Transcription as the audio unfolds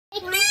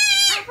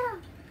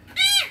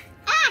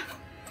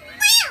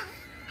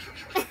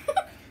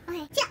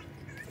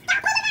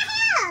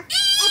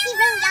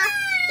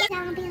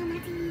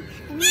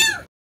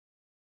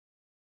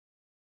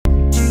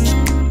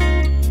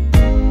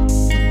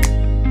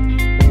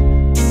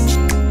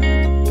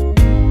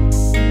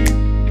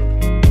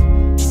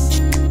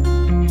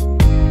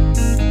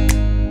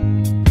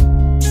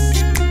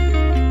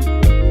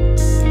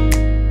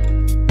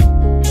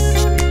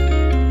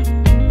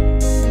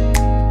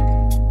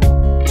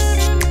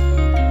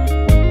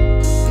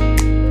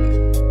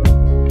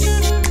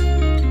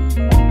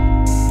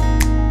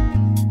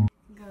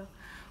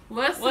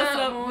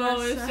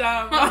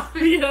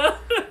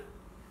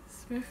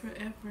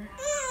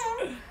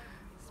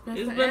forever.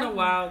 It's been a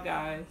while,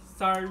 guys.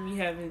 Sorry we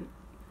haven't,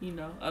 you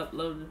know,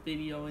 uploaded a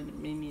video in a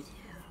minute.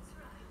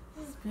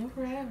 It's been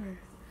forever.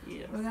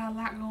 Yeah. We got a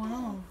lot going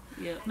on.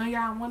 Yeah. Now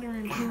y'all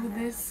wondering who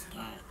this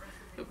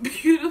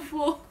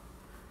beautiful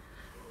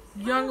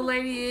young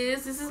lady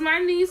is. This is my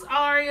niece,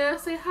 Aria.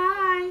 Say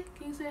hi.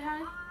 Can you say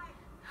hi?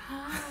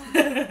 Hi.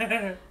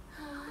 Hi.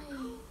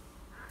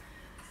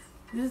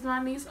 This is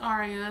my niece,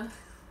 Aria.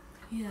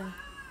 Yeah.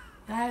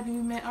 I haven't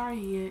even met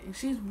Aria yet. And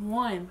she's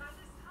 1.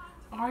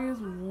 Aria's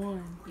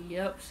 1.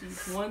 Yep,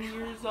 she's 1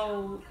 year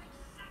old.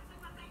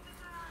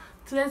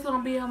 Today's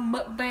gonna be a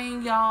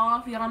mukbang,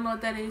 y'all. If y'all know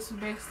what that is, we're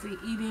basically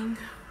eating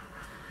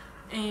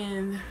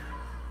and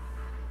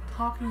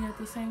talking at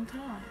the same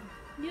time.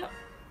 Yep.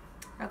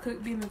 I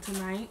cooked dinner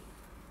tonight.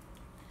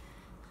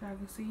 So y'all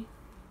can see.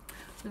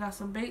 We got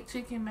some baked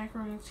chicken,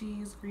 macaroni and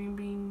cheese, green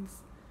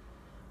beans.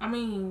 I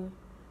mean,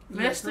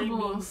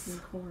 vegetables.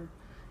 And corn.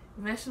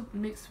 Mixed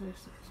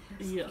vegetables.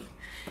 Yeah.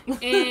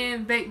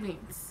 And baked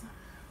beans.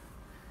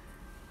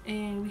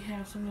 And we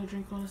have some to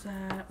drink on the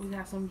side. We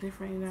got some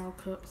different in our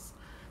cups.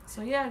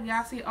 So yeah,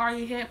 y'all see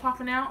Aria head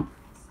popping out?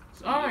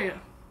 It's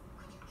Aria.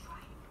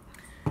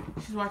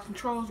 She's watching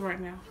Trolls right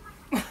now.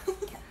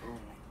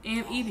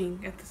 And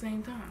eating at the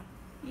same time.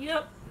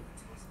 Yep.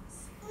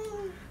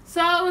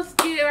 So let's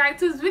get right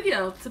to this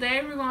video.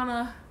 Today we're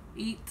gonna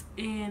eat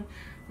and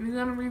we're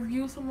gonna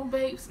review some of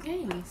Babe's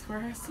games for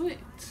her Switch.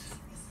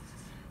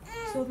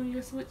 Show them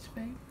your Switch,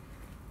 babe.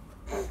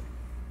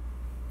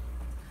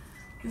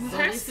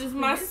 This is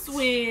my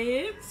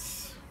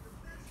Switch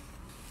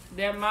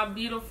that my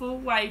beautiful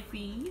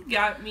wifey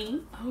got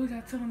me. Oh, we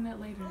gotta tell them that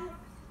later.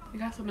 We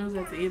got some news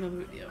at the end of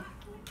the video.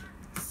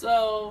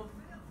 So,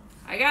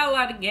 I got a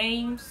lot of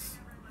games.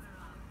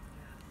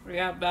 We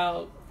got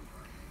about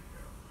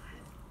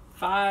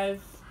five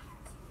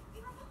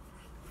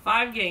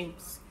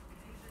games.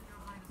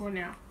 For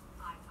now.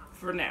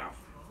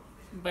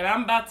 But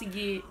I'm about to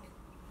get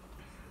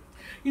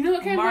You know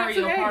what came out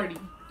Mario today? Party.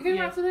 It came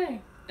out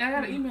today. I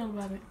got an email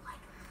about it.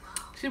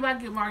 She about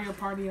to get Mario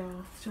Party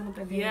off. She want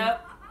that game.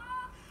 Yep.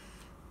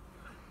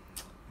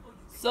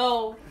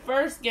 So,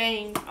 first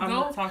game I'm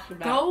gonna talk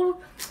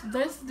about.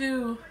 Let's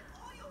do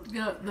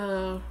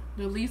the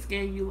least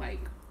game you like.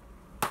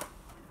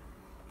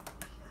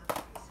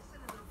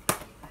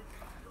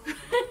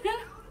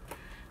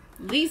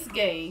 Least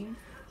game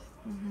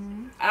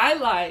I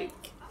like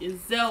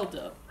is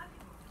Zelda.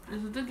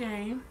 This is the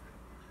game.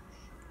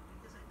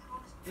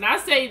 And I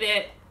say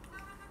this.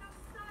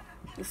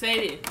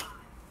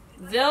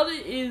 Zelda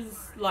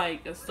is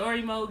like a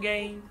story mode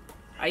game.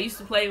 I used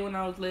to play when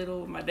I was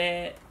little with my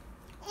dad.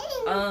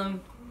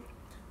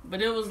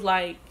 But it was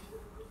like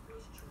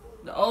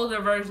the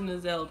older version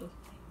of Zelda.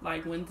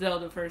 Like when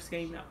Zelda first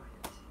came out.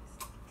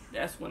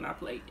 That's when I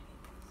played it.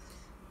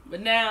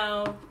 But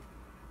now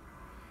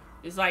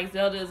it's like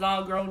Zelda is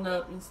all grown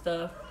up and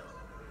stuff.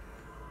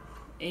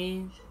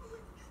 And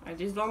I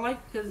just don't like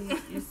it because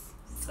it's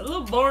a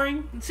little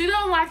boring. She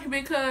don't like it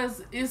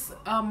because it's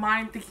a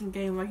mind thinking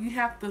game. Like you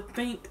have to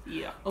think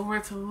of where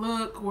to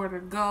look, where to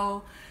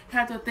go. You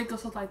have to think of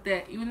stuff like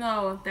that. Even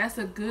though that's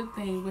a good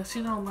thing, but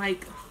she don't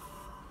like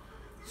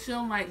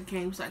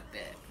games like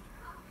that.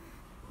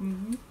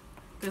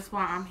 That's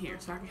why I'm here,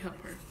 so I can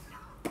help her.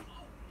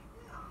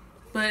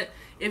 But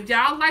if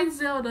y'all like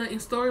Zelda in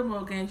story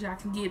mode games, y'all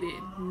can get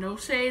it. No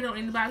shade on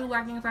anybody who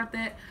like games like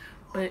that,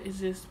 but it's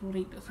just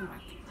Monique doesn't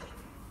like it.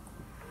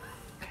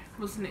 Okay,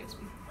 what's the next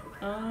one?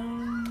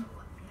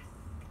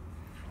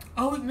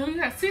 Oh no, you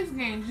got 6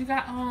 games. You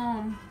got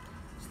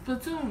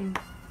Splatoon.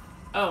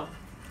 Oh,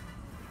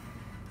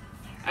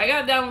 I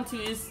got that one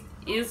too.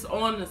 It's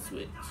on the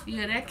Switch.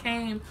 Yeah, that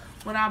came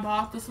when I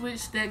bought the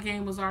Switch. That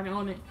game was already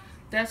on it.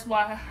 That's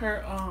why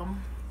her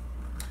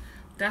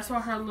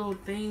little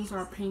things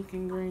are pink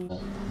and green.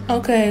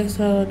 Okay,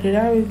 so did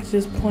I really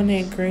just point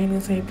at green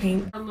and say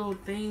pink? Her little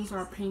things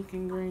are pink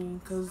and green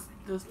because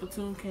the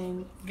Splatoon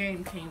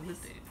game came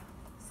with it.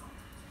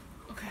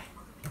 Okay.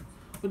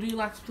 But do you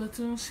like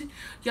Splatoon?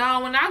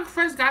 Y'all, when I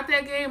first got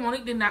that game,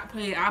 Monique did not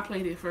play it. I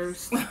played it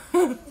first.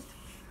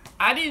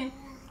 I didn't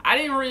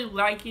really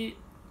like it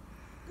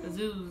because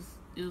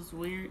it was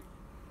weird.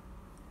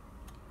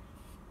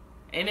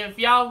 And if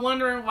y'all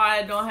wondering why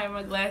I don't have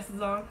my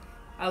glasses on,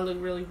 I look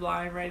really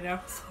blind right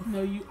now. So.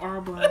 No, you are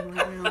blind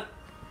right now.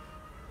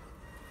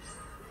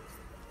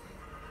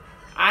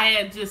 I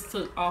had just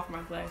took off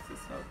my glasses,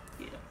 so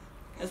yeah,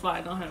 that's why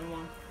I don't have them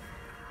on.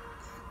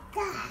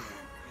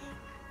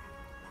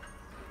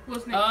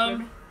 What's next,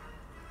 baby?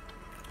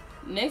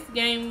 Next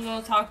game we're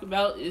gonna talk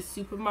about is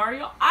Super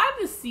Mario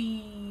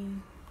Odyssey,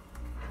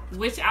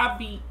 which I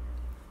beat,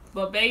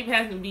 but Babe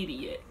hasn't beat it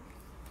yet.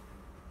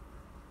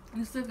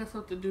 You still got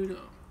stuff to do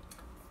though.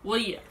 Well,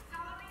 yeah,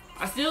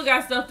 I still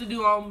got stuff to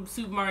do on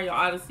Super Mario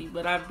Odyssey,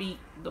 but I beat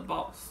the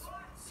boss.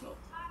 So,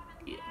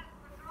 yeah.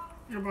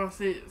 Your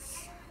boss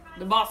is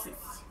the bosses.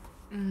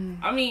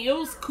 I mean, it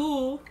was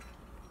cool.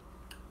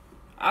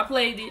 I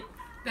played it.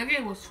 That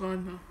game was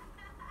fun though.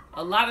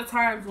 A lot of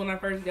times when I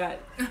first got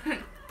it.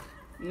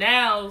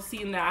 now,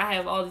 seeing that I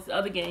have all these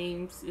other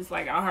games, it's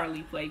like I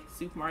hardly play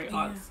Super Mario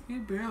Odyssey. You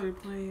barely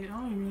play it. I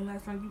don't even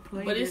realize how you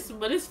played it.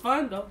 But it's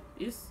fun though.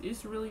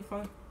 It's really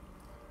fun.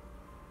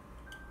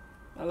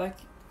 I like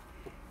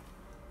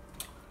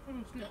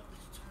it.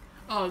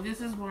 Oh, this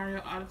is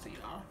Mario Odyssey,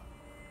 y'all.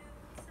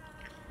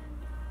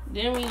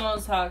 Then we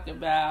gonna talk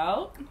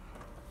about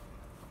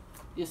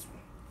this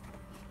one.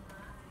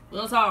 We're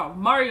gonna talk about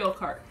Mario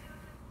Kart.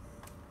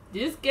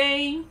 This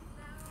game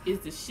is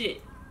the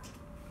shit.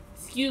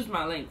 Excuse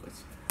my language,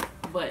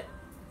 but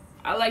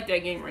I like that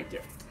game right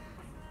there.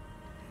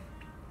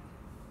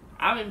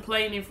 I've been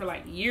playing it for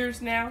like years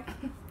now.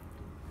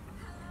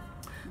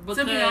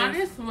 To be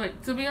honest,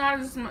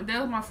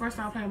 that was my first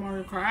time playing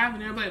Mario Kart. I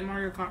haven't never played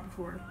Mario Kart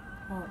before.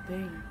 Oh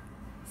dang!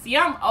 See,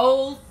 I'm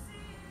old,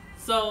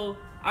 so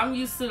I'm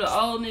used to the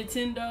old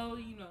Nintendo.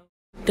 You know.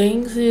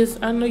 Dang sis,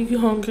 I know you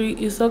hungry.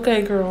 It's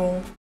okay,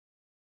 girl.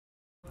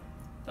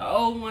 The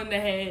old one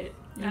that had.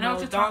 You know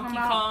what you're Donkey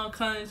Kong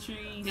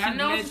Country. I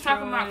know what you're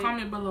talking about.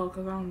 Comment below,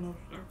 because I don't know.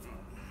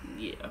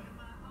 Yeah.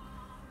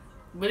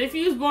 But if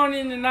you was born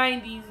in the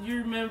 90s, you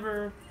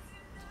remember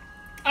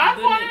I'm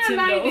born in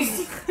the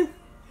 90s.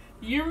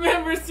 You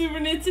remember Super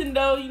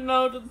Nintendo, you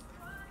know,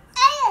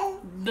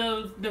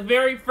 the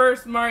very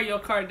first Mario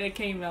Kart that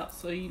came out,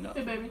 so you know.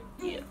 Hey, baby.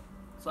 Yeah.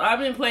 So I've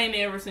been playing it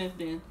ever since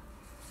then.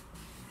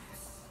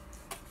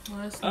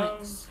 What's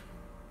next?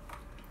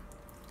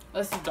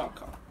 Let's see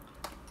Donkey Kong.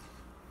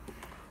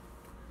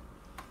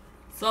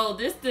 So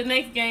this is the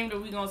next game that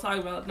we're gonna talk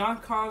about,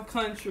 Donkey Kong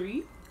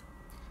Country.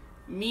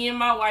 Me and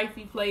my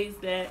wifey plays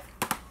that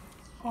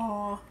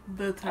all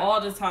the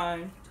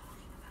time.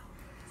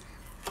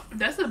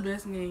 That's the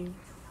best game.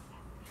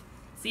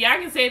 See, I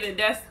can say that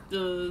that's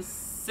the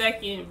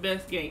second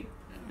best game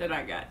that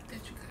I got.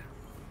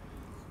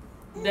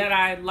 That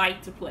I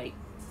like to play.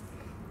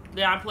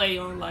 That I play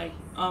on like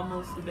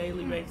almost a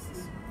daily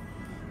basis.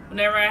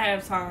 Whenever I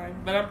have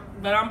time. But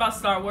I'm about to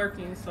start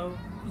working, so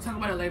we'll talk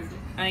about it later.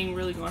 I ain't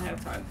really gonna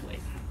have time to play.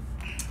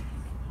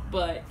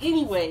 But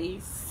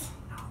anyways,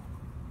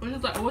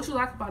 what you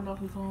like about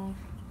Donkey Kong?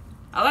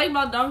 I like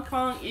about Donkey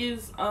Kong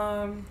is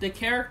the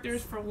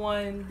characters for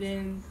one,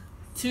 then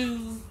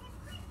two,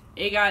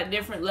 it got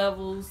different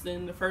levels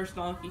than the first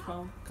Donkey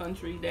Kong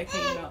Country that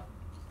came out.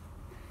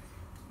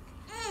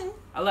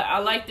 I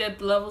like that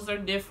the levels are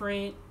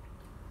different.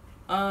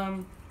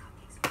 And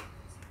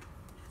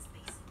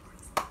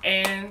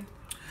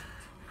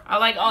I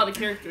like all the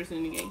characters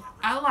in the game.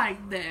 I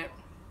like that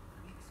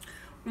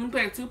when you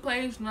play 2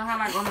 players, you know how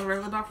like on the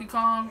regular Donkey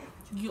Kong,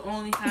 you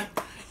only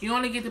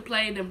get to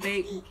play the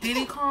big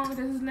Diddy Kong, that's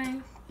his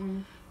name.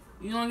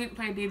 You only get to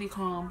play Diddy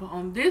Kong, but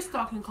on this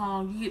Donkey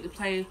Kong, you get to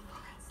play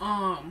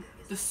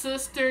the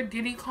sister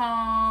Diddy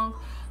Kong,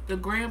 the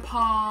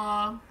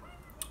grandpa,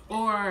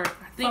 or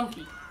I think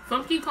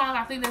Funky Kong.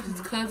 I think that's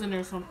his cousin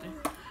or something.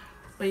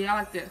 But yeah, I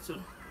like that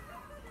too.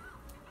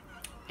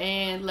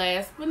 And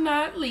last but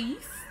not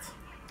least,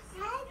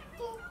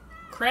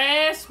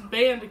 Crash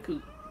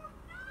Bandicoot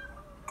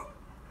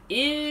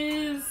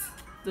is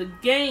the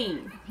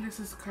game. This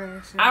is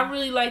Crash. Yeah. I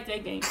really like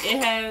that game.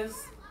 It has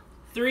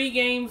 3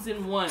 games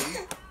in one.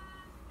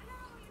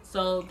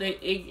 So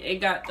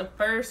it got the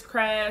first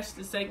Crash,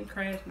 the second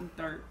Crash, and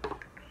the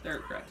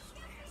third Crash.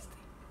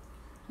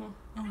 Oh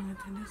my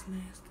goodness,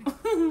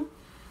 nasty.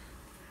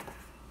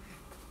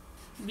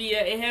 But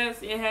yeah,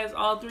 it has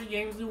all 3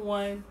 games in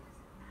one.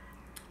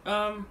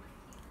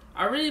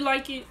 I really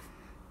like it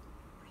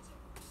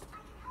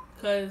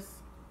because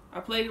I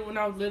played it when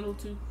I was little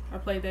too. I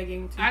played that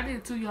game too. I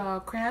did too, y'all.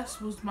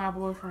 Crash was my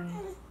boyfriend.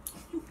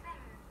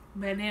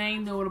 But then I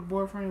didn't know what a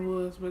boyfriend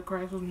was, but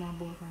Crash was my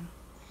boyfriend.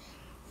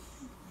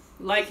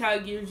 Like how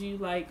it gives you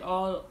like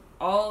all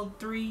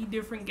 3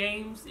 different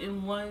games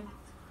in one.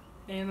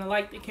 And I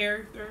like the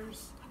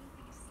characters.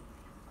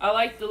 I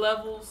like the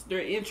levels.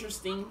 They're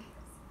interesting.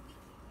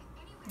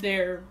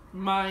 They're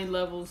mind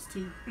levels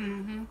too.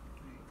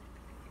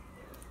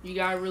 You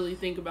gotta really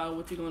think about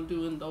what you're gonna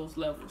do in those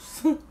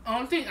levels.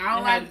 Only thing I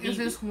don't like is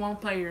this 1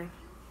 player.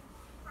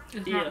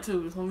 It's not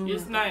 2. It's only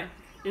 1.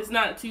 It's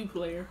not 2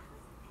 player.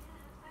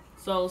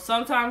 So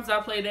sometimes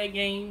I play that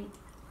game,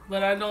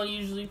 but I don't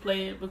usually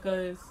play it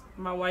because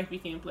my wifey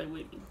can't play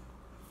with me.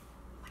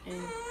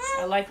 And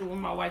I like it when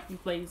my wifey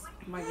plays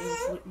my games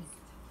with me.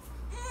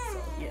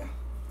 So yeah.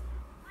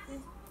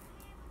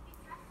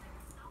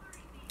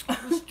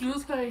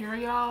 Excuse her hair,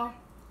 y'all.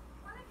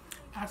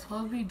 I was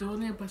supposed to be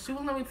doing it, but she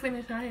wouldn't let me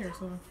finish her hair,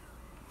 so.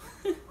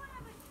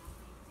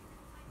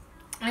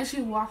 And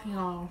she walking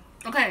on.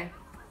 Okay.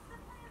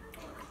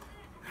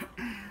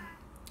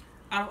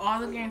 Out of all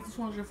the games, which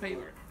one's your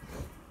favorite?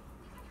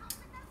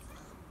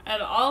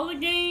 Out of all the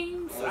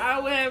games, I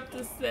would have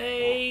to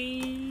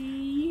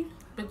say...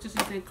 But just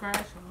say Crash,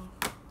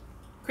 y'all.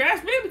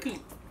 Crash Bandicoot.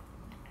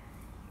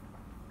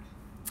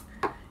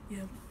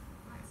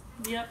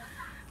 Yep.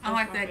 I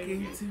like that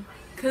game too.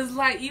 Cause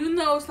like even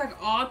though it's like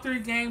all 3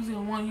 games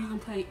in one, you can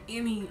play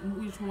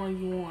which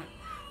one you want.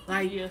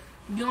 Like you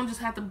don't just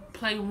have to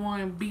play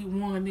 1, beat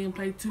 1, then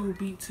play 2,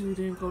 beat 2,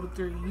 then go to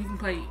 3. You can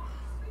play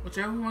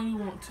whichever one you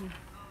want to.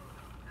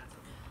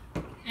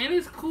 And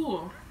it's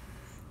cool.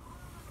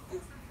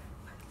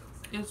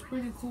 It's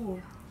pretty cool.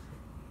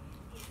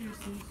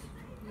 Seriously.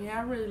 Yeah,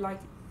 I really like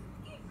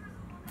it.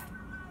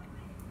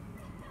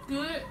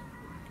 Good.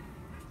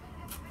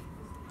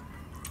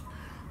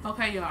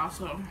 Okay, y'all.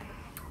 So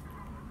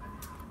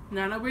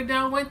now that we're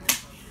done with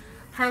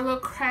her little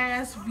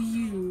crass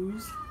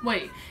views.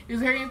 Wait, is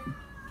there any...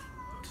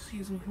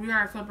 Excuse me. We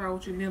gotta talk about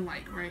what you didn't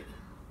like, right?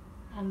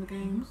 On the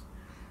games.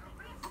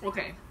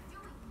 Okay.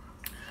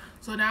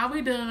 So now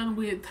we're done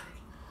with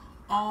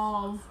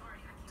all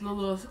the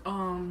little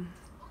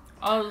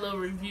all the little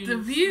reviews. The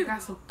view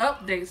got some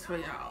updates for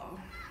y'all.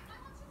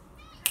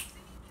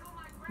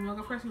 You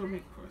wanna go first? You wanna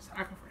make it first?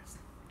 I go first.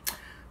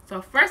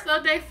 So first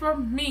update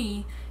from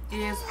me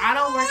is I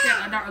don't work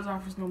at a doctor's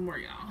office no more,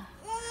 y'all.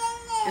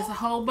 It's a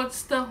whole bunch of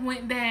stuff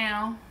went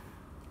down.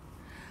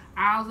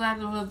 I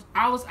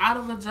was out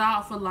of a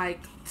job for like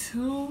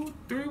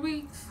 2-3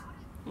 weeks.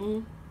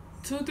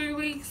 2-3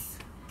 weeks,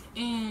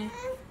 and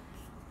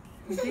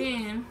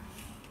then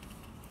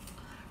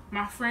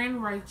my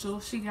friend Rachel,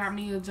 she got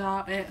me a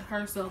job at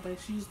her Subway.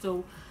 She was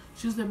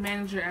the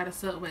manager at a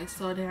Subway.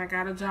 So then I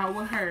got a job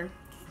with her,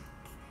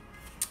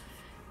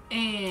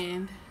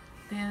 and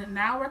then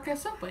now I work at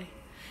Subway.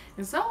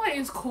 And Subway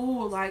is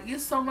cool. Like,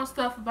 it's so much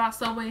stuff about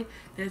Subway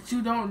that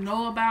you don't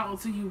know about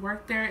until you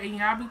work there. And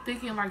y'all be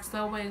thinking like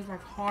Subway is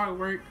like hard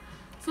work.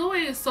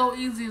 Subway is so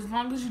easy as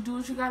long as you do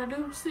what you gotta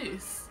do,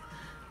 sis.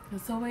 And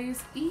Subway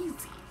is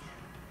easy.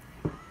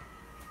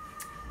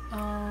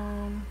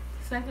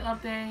 Second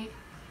update.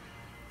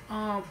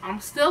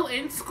 I'm still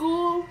in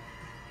school.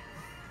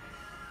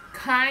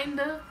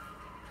 Kinda.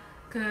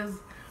 Cause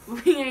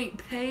we ain't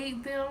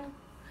paid them.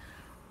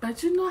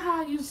 But you know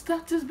how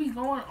stuff just be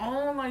going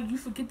on, like you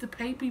forget to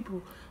pay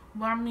people.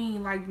 Well, I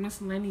mean, like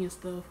miscellaneous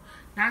stuff.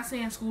 Not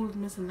saying school is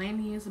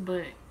miscellaneous,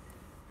 but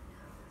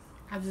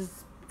I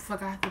just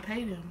forgot to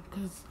pay them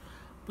because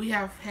we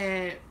have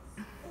had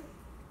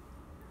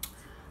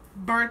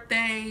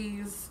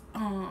birthdays,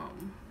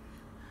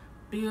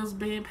 bills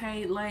being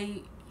paid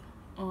late,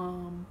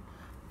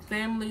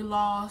 family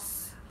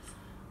loss,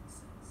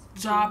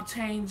 job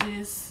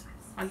changes.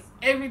 Like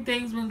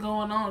everything's been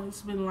going on.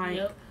 It's been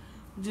like.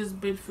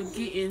 Just been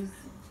forgetting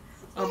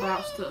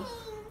about stuff.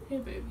 Hey,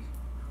 baby.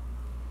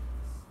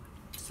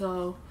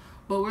 So,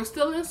 but we're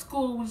still in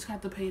school. We just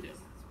have to pay them.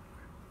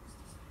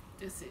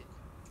 That's it.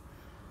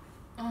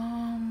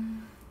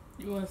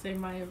 You want to say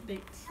my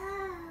updates?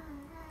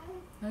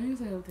 No, you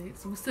say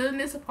updates. We're still in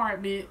this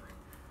apartment.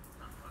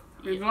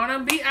 We're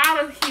gonna be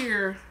out of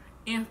here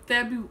in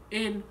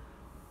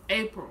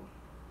April.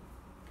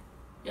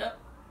 Yep.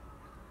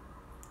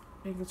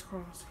 Fingers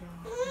crossed,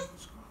 y'all. Fingers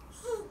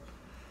crossed.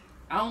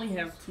 I only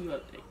have 2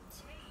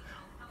 updates.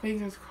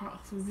 Fingers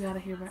crossed. We'll be out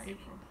of here by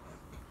April.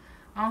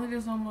 I don't think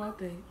there's no more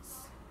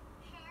updates.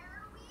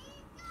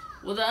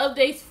 Well, the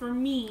updates for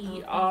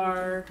me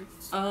are,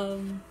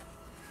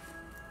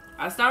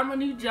 I started my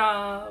new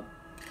job.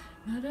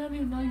 No, I don't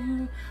even know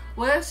you.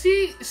 Well,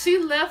 she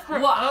left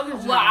her other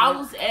job. Well, I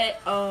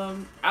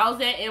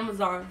was at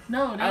Amazon.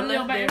 No, I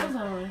left by there.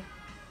 Amazon.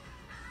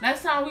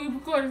 Last time we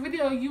recorded a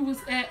video, you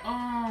was at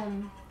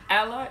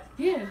Allied?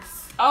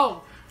 Yes.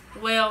 Oh,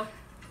 well.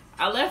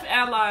 I left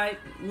Allied,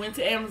 went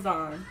to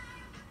Amazon.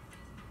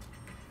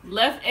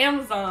 Left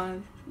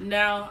Amazon,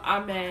 now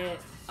I'm at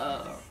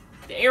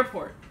the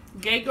airport.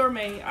 Gay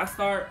Gourmet, I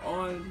start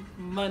on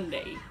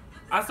Monday.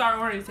 I start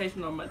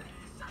orientation on Monday.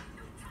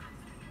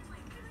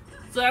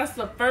 So that's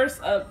the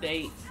first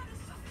update.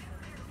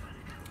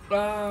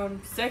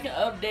 Second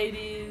update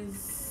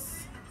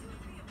is...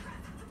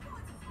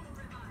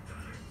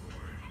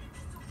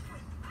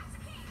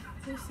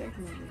 What's the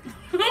second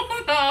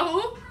update?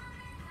 No.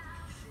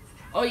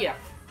 Oh yeah,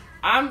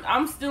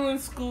 I'm still in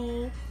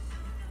school.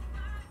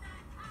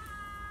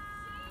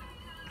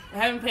 I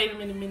haven't paid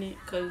them in a minute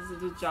because of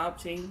the job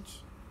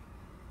change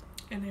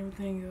and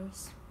everything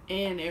else.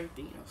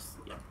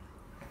 Yeah.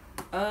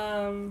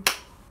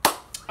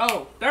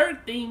 Oh,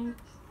 third thing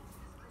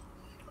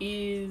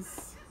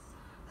is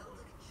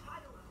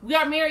we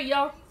got married,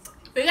 y'all.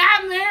 We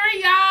got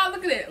married, y'all.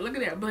 Look at that. Look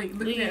at that. Blink.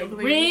 Look at that.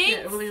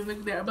 Blink. Look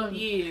at that. Blink.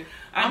 Yeah.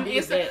 I'm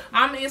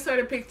gonna insert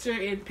a picture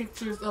and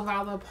pictures of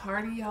our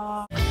party,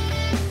 y'all.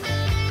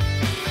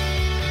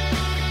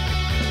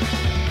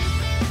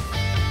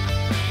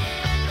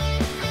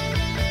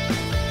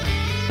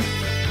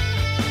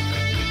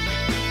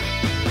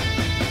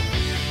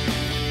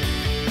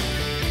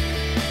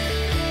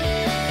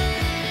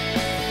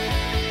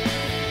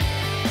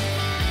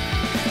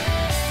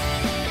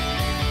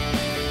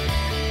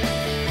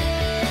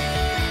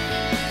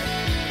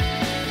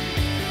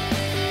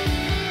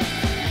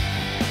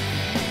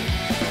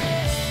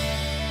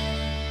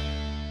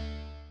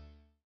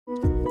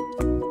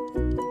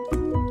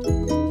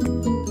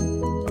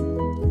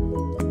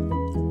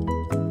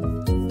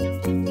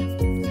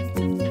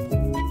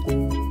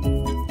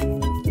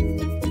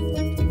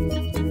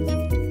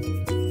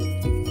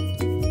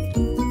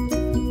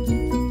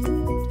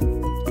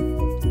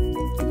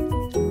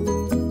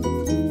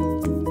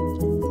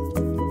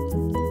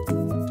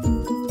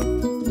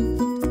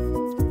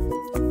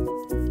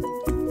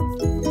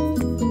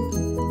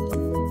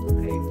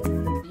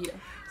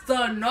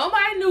 Well,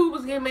 nobody knew we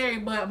was getting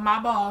married but my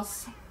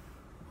boss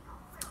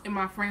and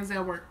my friends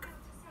at work.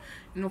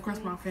 And of course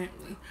my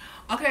family.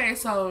 Okay,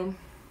 so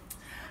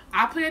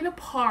I planned a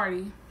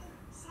party.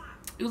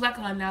 It was like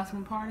an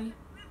announcement party.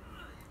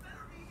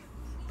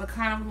 But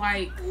kind of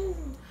like...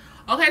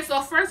 Okay, so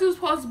first it was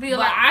supposed to be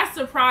like... I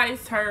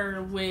surprised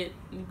her with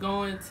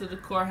going to the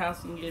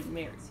courthouse and getting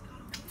married.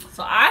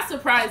 So I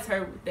surprised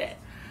her with that.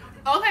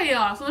 Okay,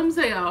 y'all. So let me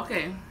tell y'all.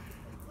 Okay.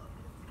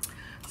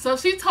 So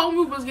she told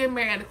me we was getting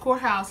married at the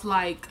courthouse.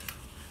 Like,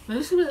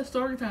 this should be a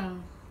story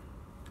time.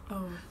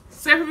 Oh.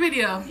 Separate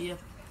video. Yeah.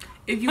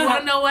 If you want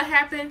to know what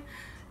happened,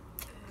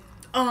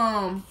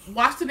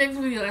 watch the next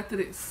video after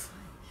this.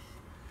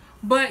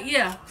 But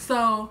yeah,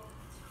 so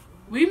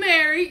we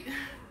married.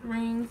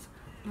 Rings,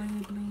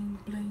 bling, bling,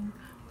 bling,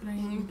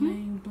 bling,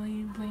 bling,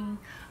 bling, bling.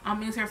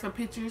 I'm in here for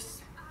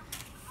pictures.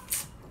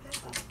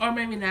 Or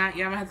maybe not.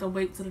 Yeah, I'm gonna have to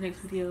wait till the next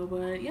video.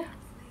 But yeah.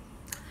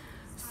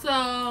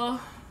 So,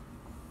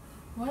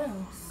 what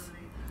else?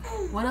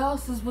 What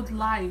else is with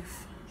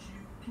life?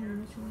 I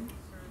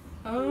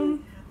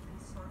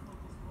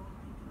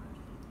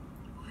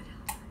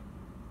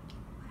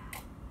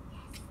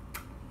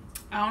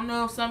don't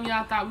know if some of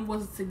y'all thought we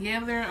wasn't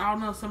together. I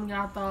don't know if some of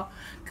y'all thought,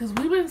 because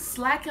we've been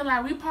slacking.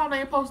 Like, we probably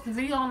ain't posted a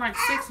video in like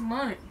 6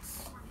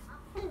 months.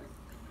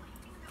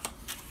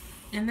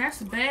 And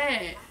that's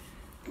bad.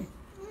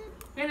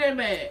 Ain't that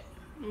bad?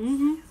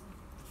 Mm-hmm.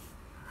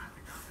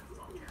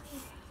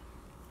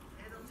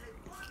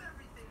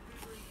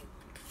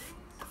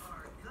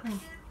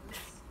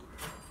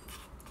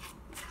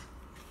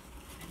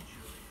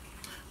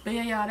 But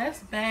yeah, y'all, that's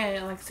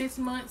bad. Like 6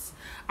 months.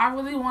 I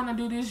really want to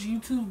do this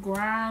YouTube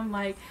grind.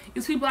 Like,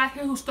 it's people out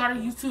here who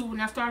started YouTube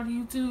when I started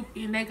YouTube,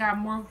 and they got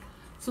more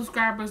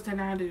subscribers than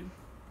I do.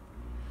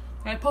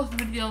 I post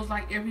videos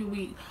like every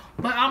week.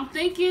 But I'm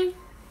thinking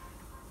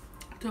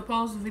to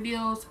post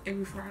videos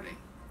every Friday.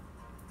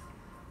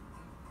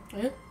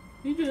 Yeah,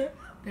 you do it.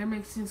 That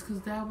makes sense,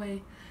 because that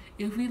way,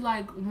 if we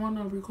like want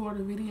to record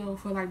a video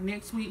for like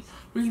next week,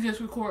 we can just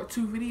record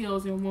 2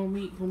 videos in 1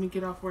 week when we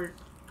get off work.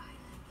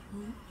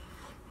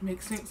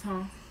 Makes sense,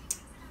 huh?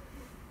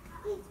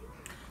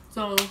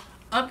 So,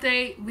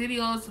 update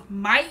videos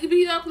might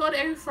be uploaded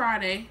every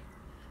Friday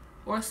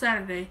or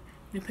Saturday,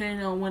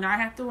 depending on when I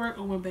have to work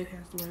or when Babe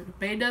has to work. If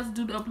Babe doesn't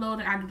do the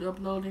uploading, I do the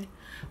uploading,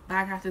 but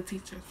I got to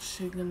teach her.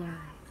 She can learn.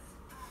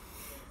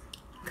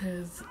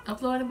 Because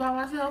uploading by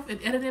myself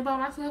and editing by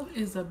myself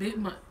is a bit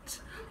much.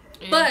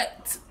 Yeah.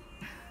 But,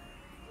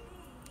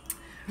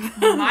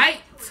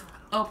 might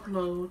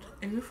upload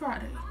every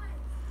Friday.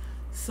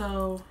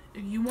 So,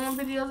 if you want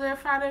videos every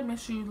Friday, make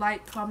sure you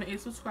like, comment, and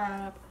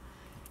subscribe.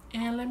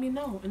 And let me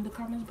know in the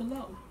comments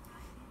below.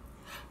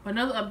 But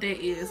another update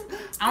is,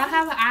 I don't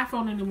have an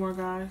iPhone anymore,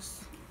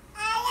 guys.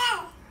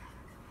 I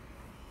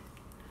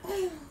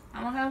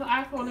don't have an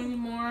iPhone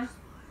anymore.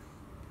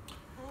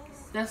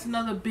 That's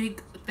another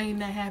big thing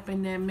that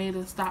happened that made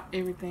us stop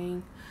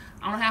everything.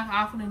 I don't have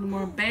an iPhone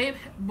anymore.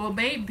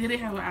 Babe didn't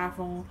have an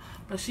iPhone,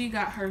 but she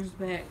got hers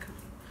back.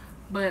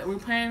 But we're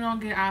planning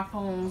on getting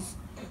iPhones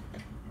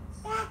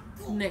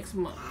next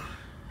month.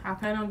 I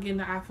plan on getting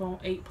the iPhone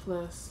 8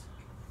 Plus.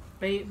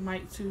 Babe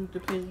might too,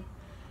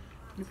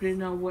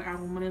 depending on what our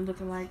money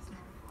looking like.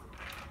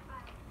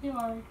 You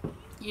alright?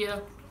 Yeah.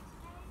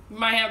 We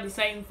might have the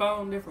same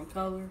phone, different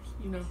colors,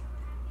 you know,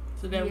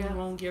 so that we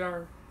won't get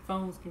our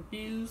phones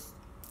confused.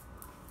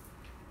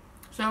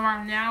 So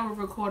right now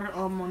we're recording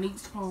on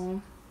Monique's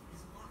phone,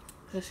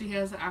 because she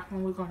has an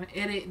iPhone. We're gonna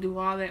edit, do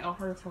all that on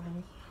her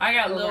phone. I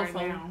got a little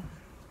phone. Now.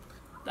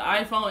 The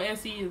iPhone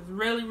SE is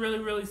really, really,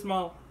 really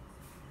small.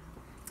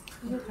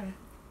 Okay.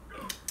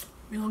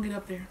 We're gonna get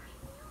up there.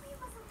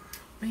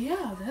 But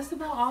yeah, that's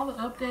about all the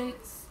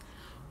updates.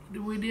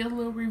 We did a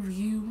little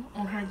review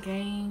on her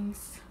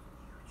games.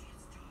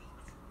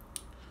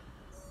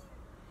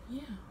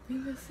 Yeah, I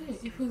think that's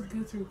it. It feels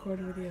good to record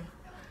a video.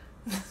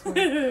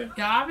 Y'all,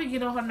 I've been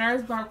getting on her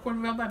nerves by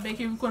recording video, by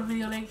making record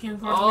video, making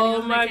record video.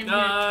 Oh my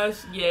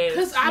gosh, yes.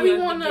 Because I be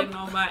wanting to get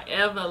on my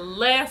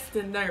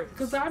everlasting nerves.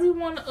 Because I be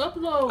wanting to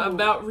upload.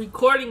 About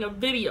recording a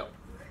video.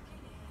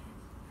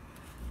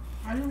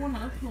 I be want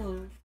to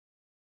upload.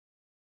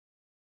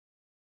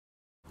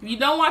 If you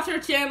don't watch her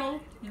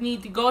channel, you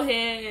need to go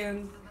ahead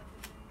and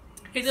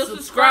hit the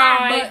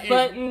subscribe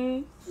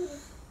button.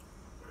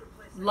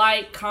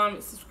 Like,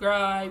 comment,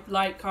 subscribe.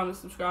 Like, comment,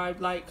 subscribe.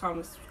 Like,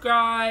 comment,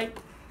 subscribe.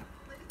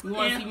 You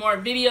want to see more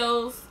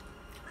videos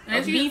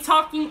of me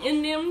talking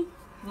in them?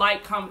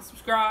 Like, comment,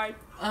 subscribe.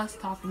 Us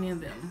talking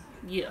in them.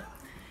 Yeah.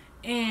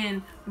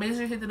 And make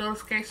sure you hit the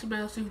notification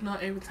bell so you know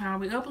every time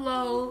we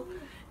upload.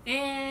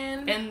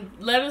 And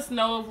let us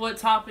know what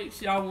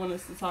topics y'all want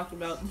us to talk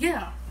about.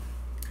 Yeah.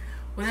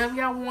 Whatever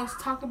y'all want us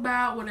to talk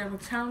about, whatever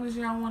challenges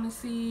y'all want to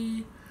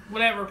see.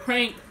 Whatever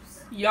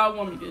pranks y'all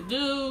want me to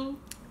do.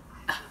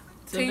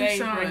 Team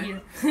Sean. Right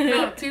here.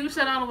 No, Team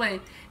Sean on the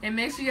way. And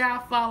make sure y'all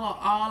follow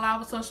all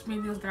our social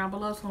medias down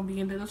below. It's going to be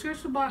in the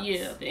description box.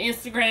 Yeah, the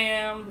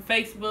Instagram, the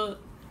Facebook.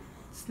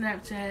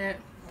 Snapchat.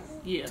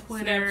 Yeah,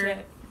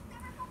 Twitter.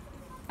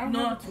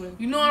 Snapchat.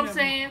 You know what I'm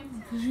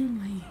saying? Because you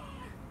lame.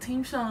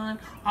 Team Shun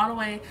all the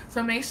way.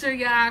 So make sure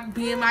y'all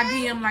be in my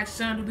DM like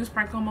Shun do this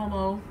prank on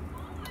Momo.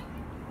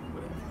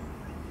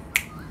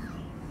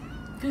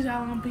 Cause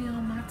y'all wanna be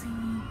on my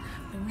team.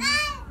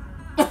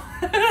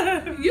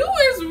 You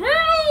is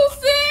rude,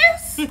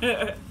 sis.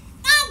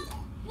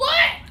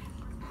 What?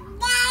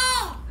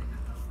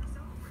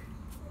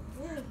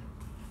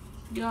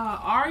 Y'all,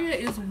 Aria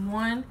is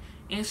 1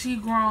 and she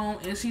grown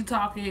and she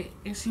talking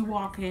and she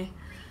walking.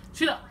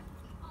 She don't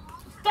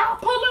stop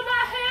pulling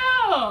my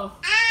hair.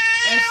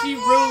 And she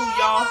rude,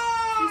 y'all.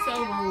 She's so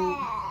rude.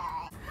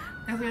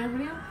 That's the end of the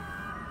video.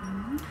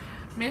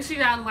 Make sure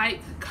y'all like,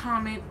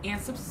 comment,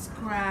 and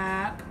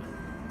subscribe.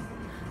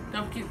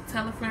 Don't forget to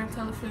tell a friend,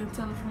 tell a friend,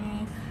 tell a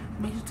friend.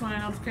 Make sure you turn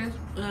that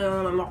notification.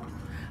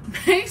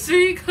 Make sure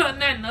you cut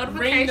that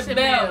notification Ring the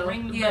bell.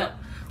 Ring the bell.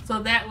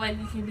 So that way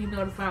you can be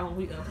notified when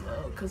we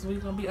upload. Because we're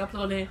going to be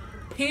uploading,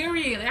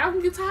 period. Y'all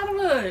can get tired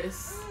of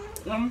us.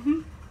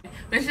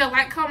 Make sure you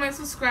like, comment,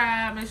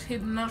 subscribe. Make sure you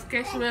hit the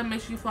notification bell.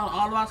 Make sure you follow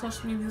all of our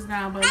social medias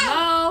down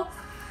below.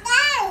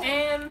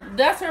 And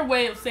that's her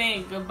way of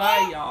saying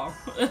goodbye, y'all.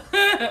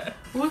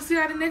 we'll see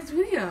you in the next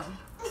video.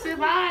 Say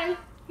bye.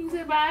 You can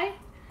say bye.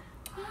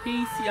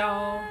 Peace,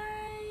 y'all.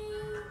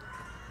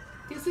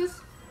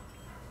 Kisses.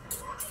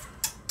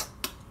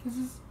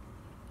 Kisses.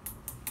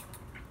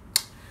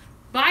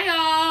 Bye,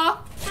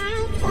 y'all.